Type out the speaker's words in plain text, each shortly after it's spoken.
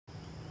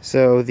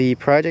So the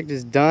project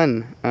is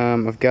done.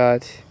 I've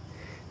got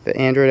the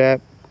Android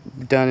app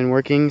done and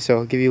working, so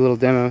I'll give you a little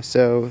demo.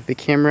 So the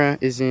camera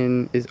is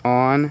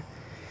on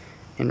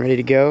and ready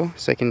to go,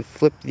 so I can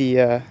flip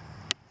the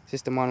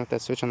system on with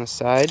that switch on the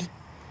side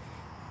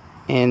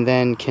and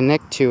then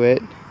connect to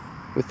it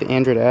with the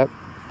Android app,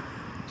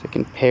 so I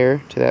can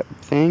pair to that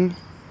thing.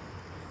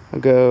 I'll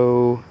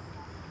go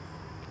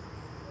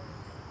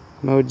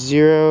mode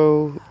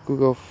 0, we'll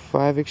go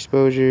 5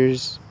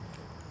 exposures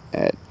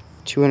at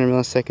 200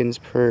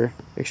 milliseconds per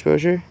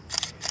exposure,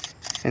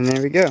 and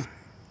there we go.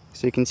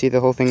 So you can see the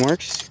whole thing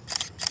works.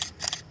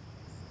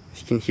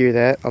 If you can hear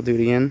that, I'll do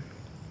it again.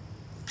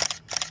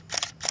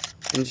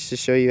 And just to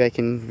show you, I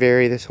can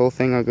vary this whole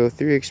thing. I'll go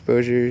 3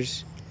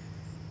 exposures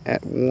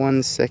at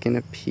 1 second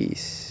a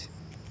piece.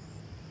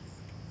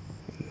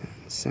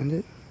 Send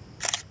it.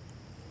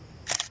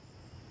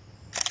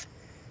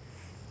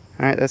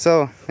 Alright, that's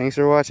all. Thanks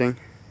for watching.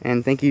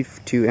 And thank you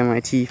to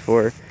MIT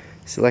for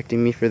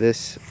selecting me for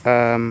this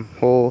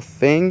whole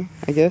thing,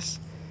 I guess.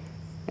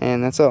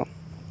 And that's all.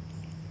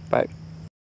 Bye.